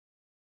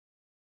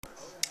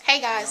Hey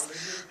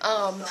guys,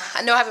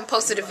 I know I haven't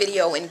posted a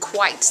video in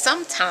quite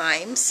some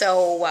time,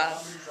 so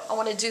I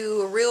want to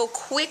do a real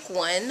quick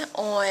one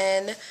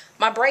on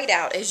my braid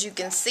out. As you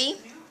can see,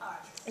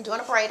 I'm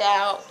doing a braid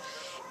out,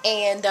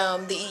 and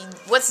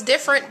what's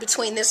different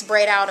between this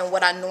braid out and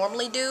what I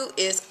normally do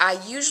is I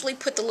usually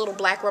put the little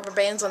black rubber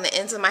bands on the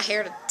ends of my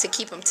hair to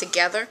keep them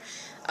together.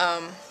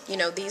 You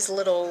know, these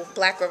little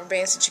black rubber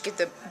bands that you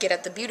get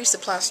at the beauty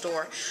supply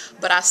store.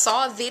 But I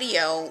saw a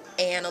video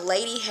and a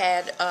lady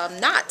had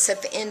knots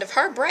at the end of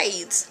her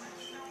braids,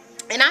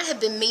 and I have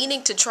been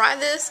meaning to try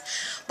this,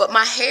 but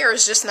my hair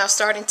is just now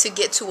starting to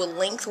get to a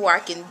length where I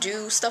can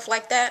do stuff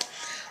like that.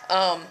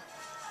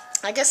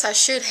 I guess I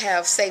should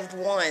have saved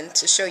one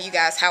to show you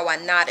guys how I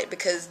knot it,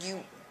 because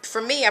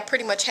for me, I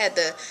pretty much had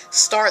to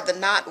start the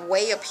knot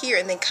way up here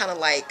and then kind of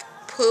like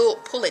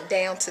pull it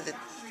down to the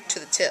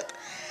tip.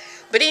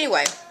 But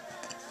anyway,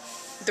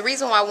 the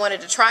reason why I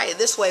wanted to try it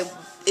this way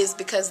is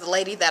because the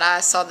lady that I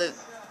saw, the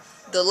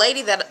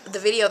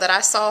video that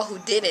I saw who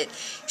did it,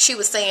 she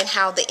was saying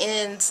how the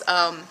ends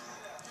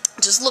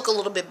just look a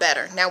little bit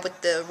better. Now with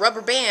the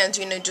rubber bands,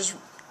 you know,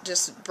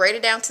 just braid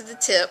it down to the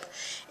tip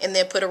and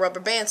then put a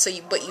rubber band,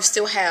 but you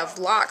still have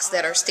locks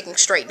that are sticking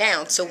straight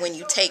down. So when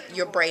you take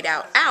your braid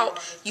out,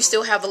 you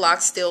still have the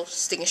locks still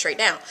sticking straight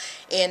down.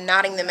 And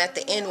knotting them at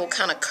the end will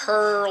kind of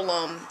curl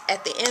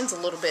at the ends a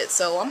little bit.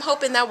 So I'm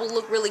hoping that will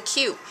look really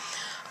cute.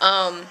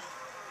 And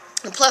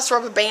plus,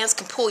 rubber bands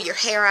can pull your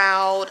hair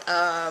out.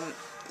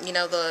 You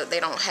know, they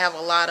don't have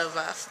a lot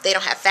of they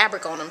don't have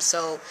fabric on them,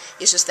 so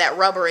it's just that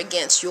rubber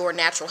against your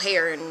natural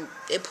hair, and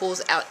it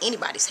pulls out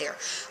anybody's hair.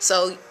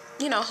 So,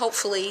 you know,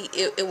 hopefully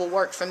it will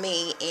work for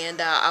me,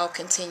 and I'll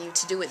continue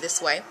to do it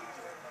this way.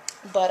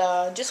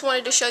 But just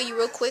wanted to show you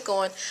real quick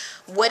on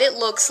what it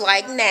looks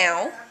like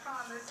now.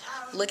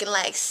 Looking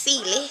like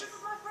silly.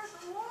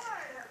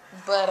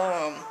 But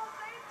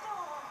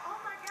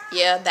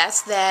yeah,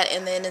 that's that.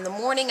 And then in the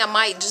morning I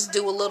might just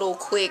do a little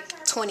quick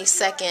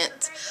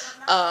 20-second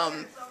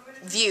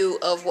view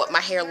of what my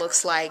hair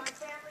looks like,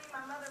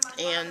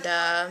 and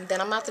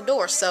then I'm out the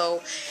door.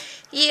 So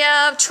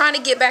yeah, I'm trying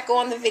to get back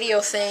on the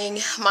video thing.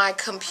 My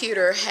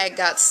computer had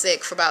got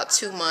sick for about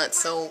 2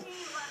 months, so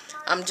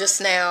I'm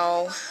just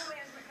now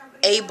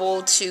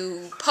able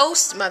to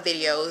post my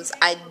videos.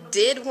 I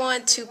did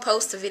want to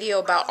post a video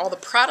about all the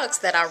products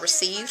that I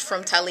received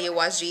from Talia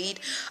Wajid.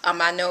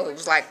 I know it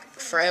was like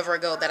forever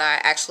ago that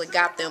I actually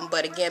got them,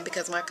 but again,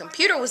 because my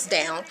computer was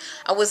down,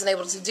 I wasn't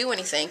able to do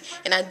anything.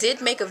 And I did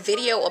make a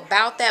video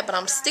about that, but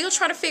I'm still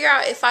trying to figure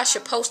out if I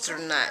should post it or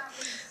not.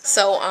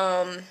 So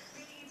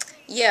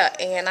yeah,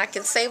 and I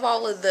can save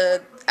all of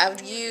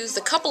I've used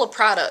a couple of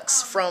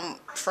products from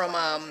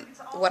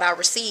what I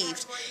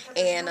received,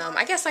 and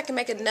I guess I can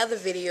make another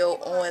video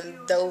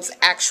on those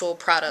actual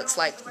products.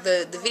 Like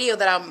the video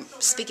that I'm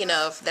speaking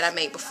of that I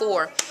made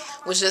before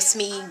was just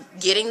me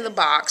getting the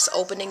box,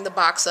 opening the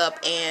box up,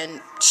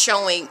 and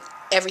showing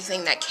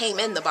everything that came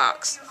in the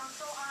box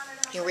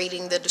and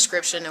reading the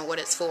description and what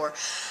it's for.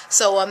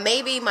 So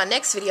maybe my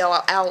next video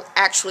I'll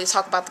actually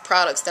talk about the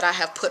products that I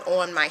have put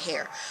on my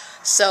hair.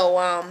 So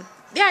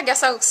yeah, I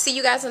guess I'll see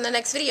you guys in the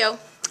next video.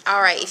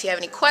 Alright, if you have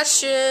any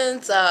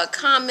questions,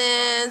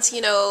 comments,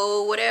 you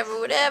know,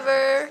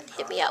 whatever,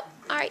 hit me up.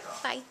 Alright,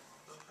 bye.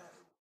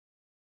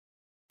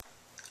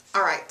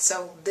 Alright,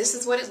 so this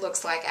is what it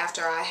looks like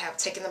after I have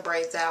taken the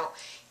braids out.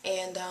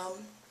 And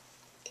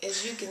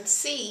as you can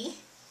see,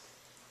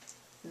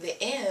 the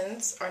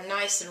ends are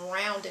nice and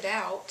rounded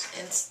out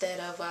instead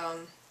of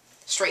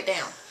straight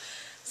down.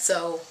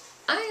 So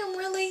I'm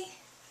really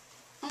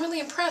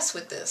impressed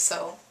with this.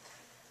 So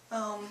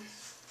I'm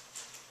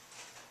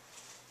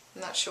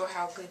not sure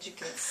how good you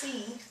can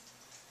see,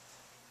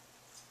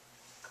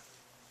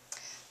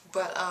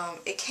 but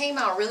it came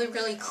out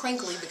really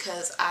crinkly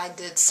because I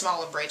did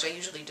smaller braids. I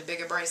usually do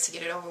bigger braids to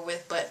get it over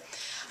with, but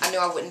I knew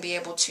I wouldn't be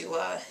able to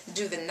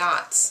do the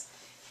knots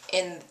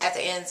at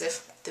the ends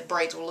if the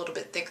braids were a little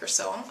bit thicker.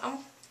 So I'm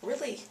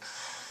really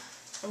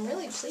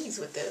pleased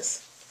with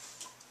this.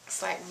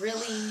 It's like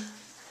really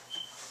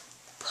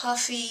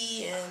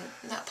puffy, and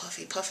not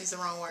puffy. Puffy's the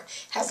wrong word.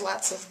 Has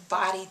lots of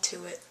body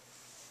to it.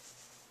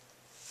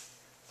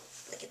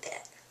 Look at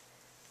that.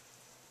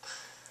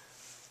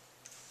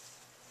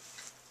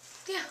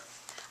 Yeah,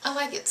 I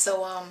like it.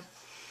 So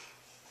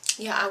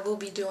yeah, I will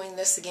be doing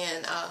this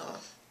again,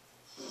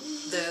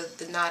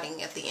 the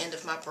knotting at the end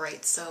of my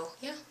braids. So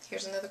yeah,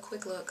 here's another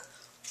quick look.